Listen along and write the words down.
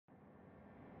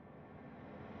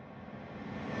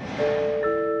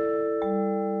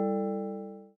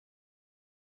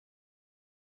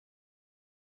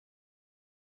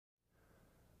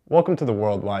Welcome to the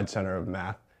Worldwide Center of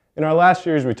Math. In our last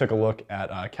series, we took a look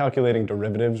at calculating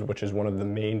derivatives, which is one of the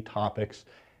main topics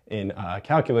in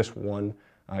Calculus 1,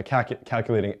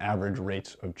 calculating average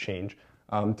rates of change.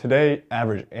 Today,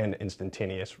 average and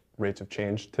instantaneous rates of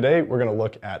change. Today, we're going to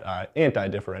look at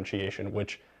anti-differentiation,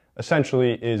 which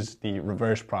essentially is the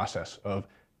reverse process of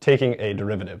taking a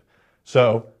derivative.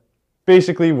 So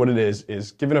basically what it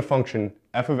is given a function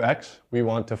f of x, we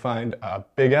want to find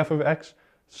big F of x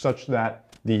such that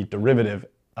the derivative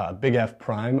big F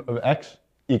prime of x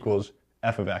equals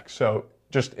f of x. So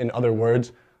just in other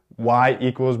words, y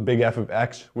equals big F of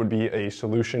x would be a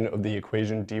solution of the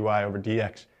equation dy over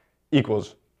dx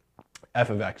equals f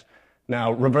of x.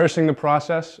 Now, reversing the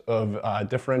process of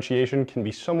differentiation can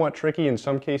be somewhat tricky in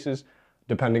some cases,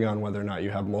 depending on whether or not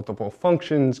you have multiple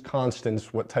functions,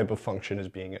 constants, what type of function is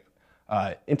being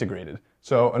integrated.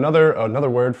 So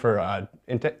another word for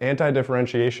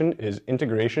anti-differentiation is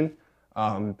integration.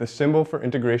 The symbol for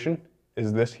integration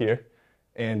is this here,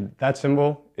 and that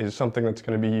symbol is something that's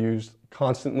going to be used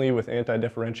constantly with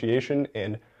anti-differentiation,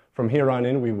 and from here on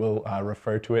in we will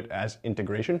refer to it as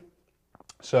integration.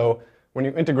 So when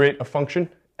you integrate a function,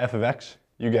 f of x,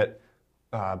 you get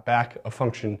back a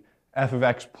function f of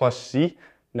x plus c.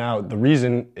 Now the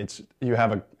reason you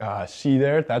have a c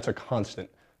there, that's a constant.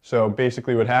 So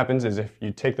basically what happens is if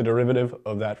you take the derivative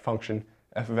of that function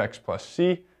f of x plus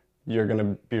c, you're going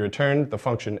to be returned the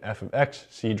function f of x,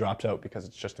 c drops out because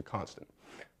it's just a constant.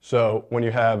 So when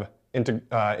you have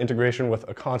integration with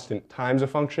a constant times a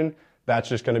function, that's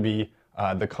just going to be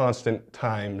the constant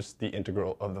times the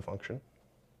integral of the function.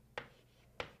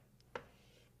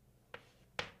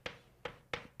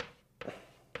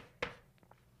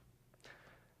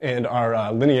 And our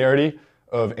linearity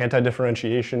of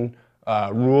anti-differentiation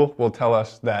rule will tell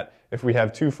us that if we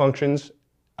have two functions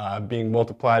being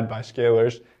multiplied by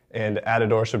scalars and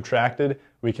added or subtracted,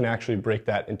 we can actually break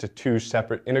that into two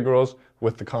separate integrals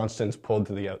with the constants pulled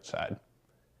to the outside.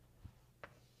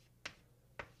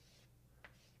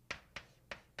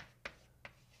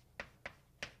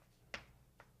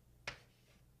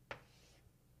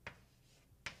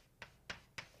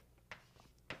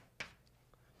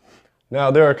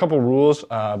 Now, there are a couple rules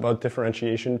about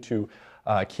differentiation to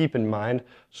keep in mind.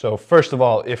 So first of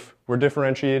all, if we're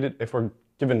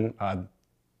given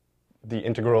the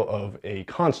integral of a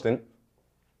constant,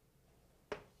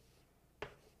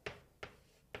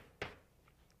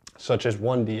 such as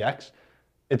 1 dx,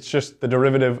 it's just the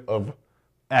derivative of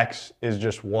x is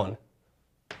just 1.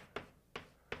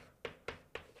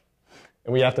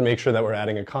 And we have to make sure that we're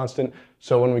adding a constant.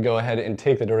 So when we go ahead and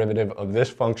take the derivative of this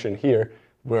function here,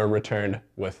 we're returned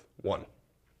with 1.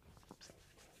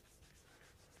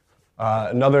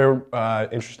 Another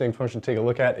interesting function to take a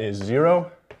look at is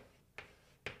 0.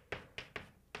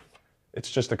 It's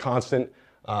just a constant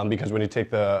because when you take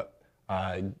the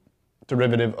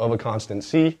derivative of a constant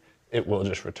c, it will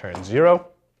just return 0.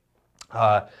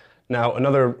 Now,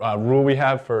 another rule we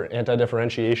have for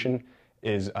anti-differentiation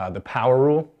is the power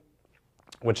rule,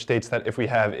 which states that if we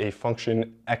have a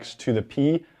function x to the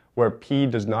p, where p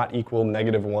does not equal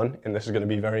 -1, and this is going to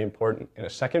be very important in a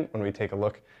second when we take a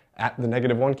look at the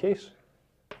 -1 case.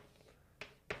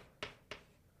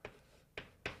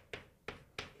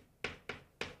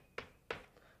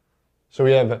 So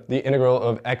we have the integral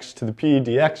of x to the p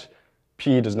dx.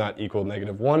 P does not equal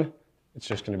 -1. It's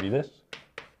just going to be this.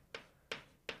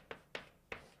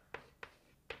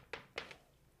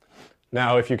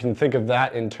 Now, if you can think of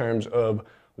that in terms of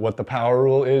what the power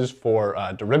rule is for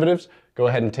derivatives, go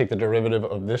ahead and take the derivative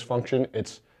of this function.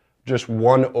 It's just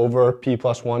 1 over p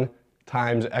plus 1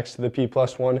 times x to the p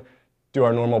plus 1. Do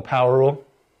our normal power rule.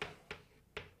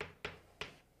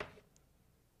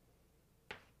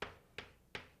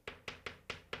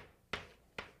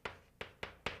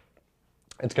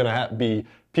 It's going to be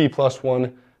p plus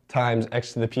 1 times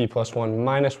x to the p plus 1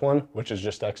 minus 1, which is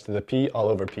just x to the p all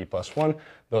over p plus 1.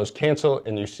 Those cancel,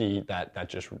 and you see that that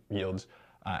just yields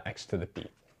x to the p.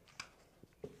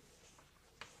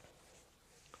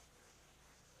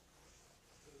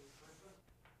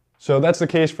 So that's the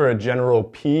case for a general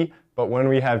p, but when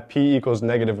we have p equals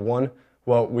 -1,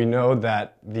 well, we know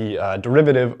that the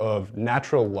derivative of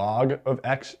natural log of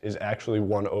x is actually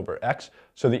 1 over x.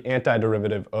 So the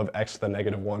antiderivative of x to the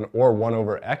 -1, or 1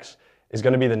 over x, is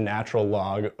going to be the natural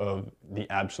log of the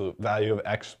absolute value of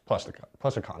x plus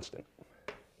a constant.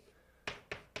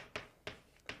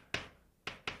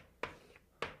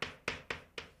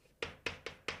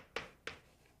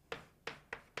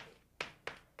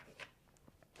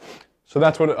 So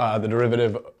that's what the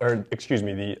derivative, or excuse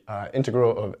me, the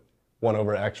integral of 1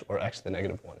 over x, or x to the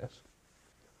 -1 is.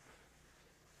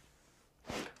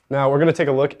 Now we're going to take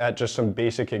a look at just some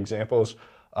basic examples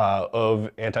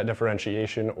of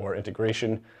anti-differentiation or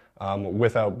integration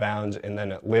without bounds, and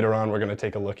then later on we're going to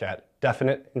take a look at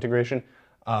definite integration.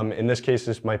 In this case,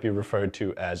 this might be referred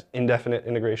to as indefinite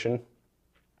integration.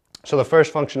 So the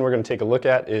first function we're going to take a look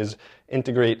at is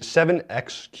integrate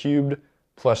 7x cubed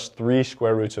plus 3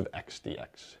 square roots of x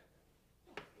dx.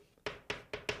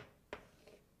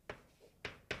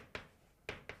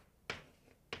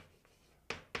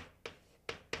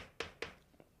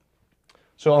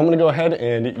 So I'm going to go ahead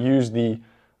and use the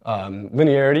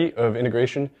linearity of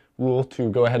integration rule to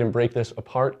go ahead and break this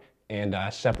apart and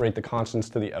separate the constants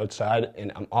to the outside.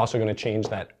 And I'm also going to change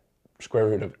that square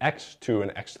root of x to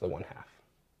an x to the 1/2.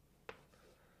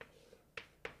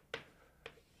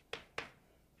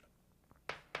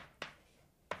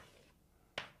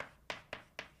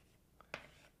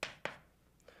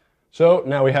 So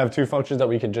now we have two functions that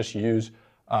we can just use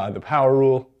the power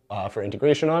rule for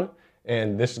integration on.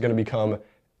 And this is going to become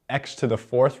x to the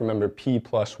 4th, remember p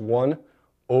plus 1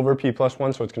 over p plus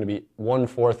 1, so it's going to be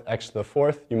 1/4 x to the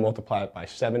 4th. You multiply it by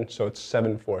 7, so it's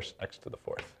 7/4 x to the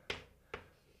 4th.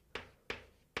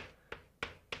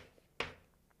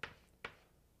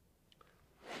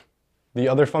 The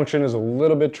other function is a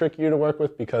little bit trickier to work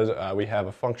with because we have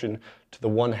a function to the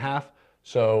 1/2.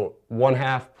 So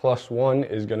 1/2 plus 1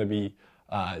 is going to be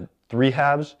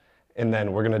 3/2. And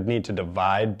then we're going to need to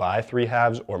divide by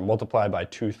 3/2 or multiply by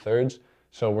 2/3.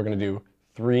 So we're going to do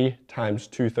 3 times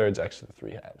 2/3 x to the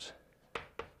 3/2.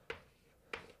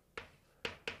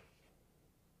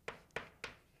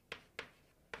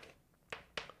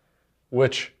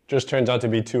 Which just turns out to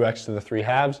be 2x to the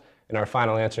 3/2. And our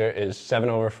final answer is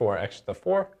 7/4 x to the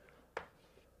 4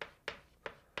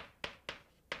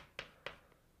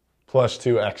 plus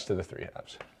 2x to the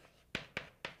 3/2.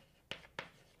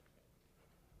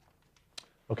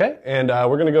 Okay, and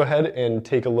we're going to go ahead and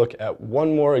take a look at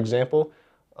one more example.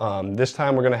 This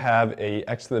time we're going to have a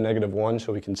x to the -1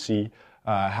 so we can see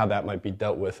how that might be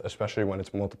dealt with, especially when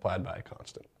it's multiplied by a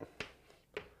constant.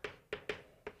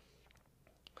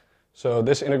 So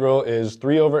this integral is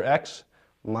 3/x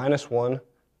minus 1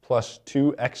 plus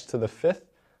 2x to the 5th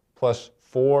plus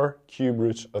 4 cube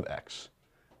roots of x.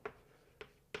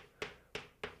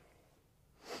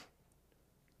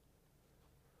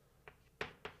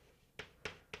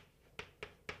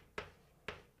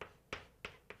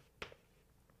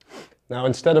 Now,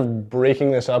 instead of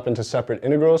breaking this up into separate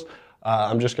integrals,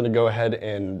 I'm just going to go ahead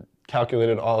and calculate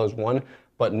it all as one,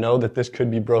 but know that this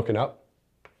could be broken up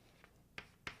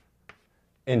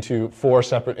into 4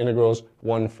 separate integrals,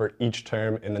 one for each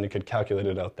term, and then you could calculate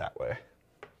it out that way.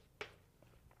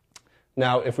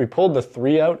 Now, if we pulled the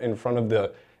 3 out in front of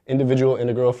the individual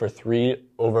integral for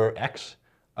 3/x,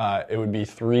 it would be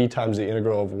 3 times the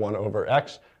integral of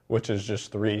 1/x, which is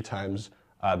just 3 times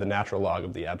the natural log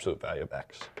of the absolute value of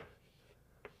x.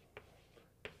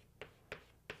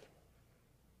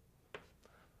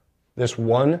 This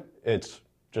 1, it's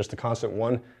just a constant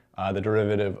 1. The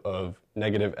derivative of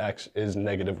 -x is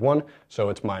 -1, so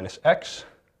it's minus x.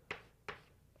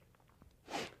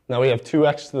 Now we have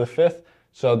 2x to the 5th,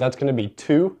 so that's going to be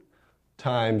 2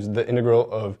 times the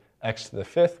integral of x to the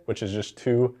 5th, which is just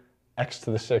 2x to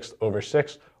the 6th over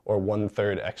 6, or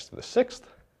 1/3 x to the 6th.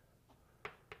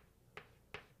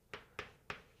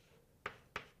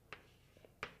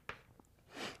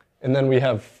 And then we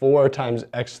have 4 times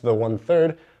x to the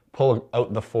 1/3, pull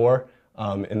out the 4,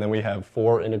 and then we have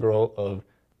 4 integral of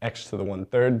x to the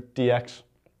 1/3 dx,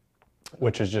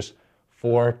 which is just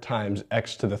 4 times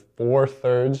x to the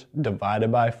 4/3 divided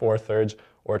by 4/3,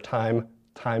 or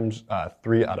times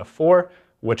 3 out of 4,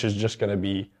 which is just going to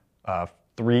be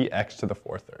 3x to the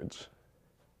 4/3.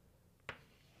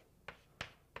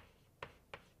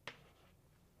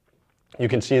 You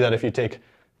can see that if you take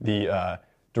the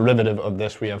derivative of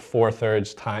this, we have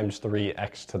 4/3 times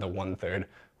 3x to the 1/3,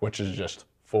 which is just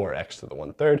 4x to the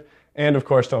 1/3. And of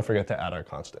course, don't forget to add our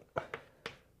constant.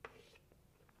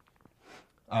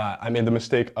 I made the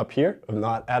mistake up here of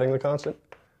not adding the constant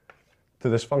to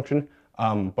this function,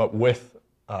 but with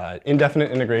indefinite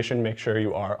integration, make sure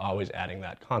you are always adding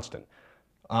that constant.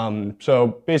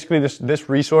 So basically, this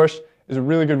resource is a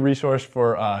really good resource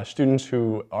for students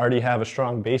who already have a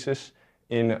strong basis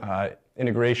in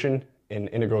integration in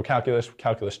integral calculus,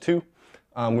 Calculus 2.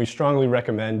 We strongly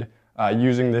recommend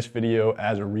using this video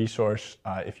as a resource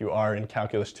if you are in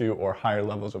Calculus 2 or higher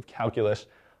levels of calculus.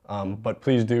 But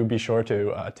please do be sure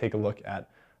to take a look at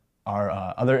our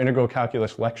other integral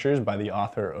calculus lectures by the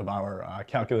author of our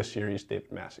calculus series,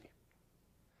 David Massey.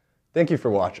 Thank you for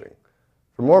watching.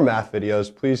 For more math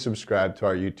videos, please subscribe to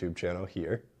our YouTube channel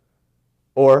here.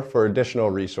 Or for additional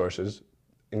resources,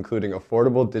 including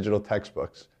affordable digital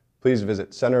textbooks, please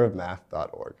visit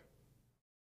centerofmath.org.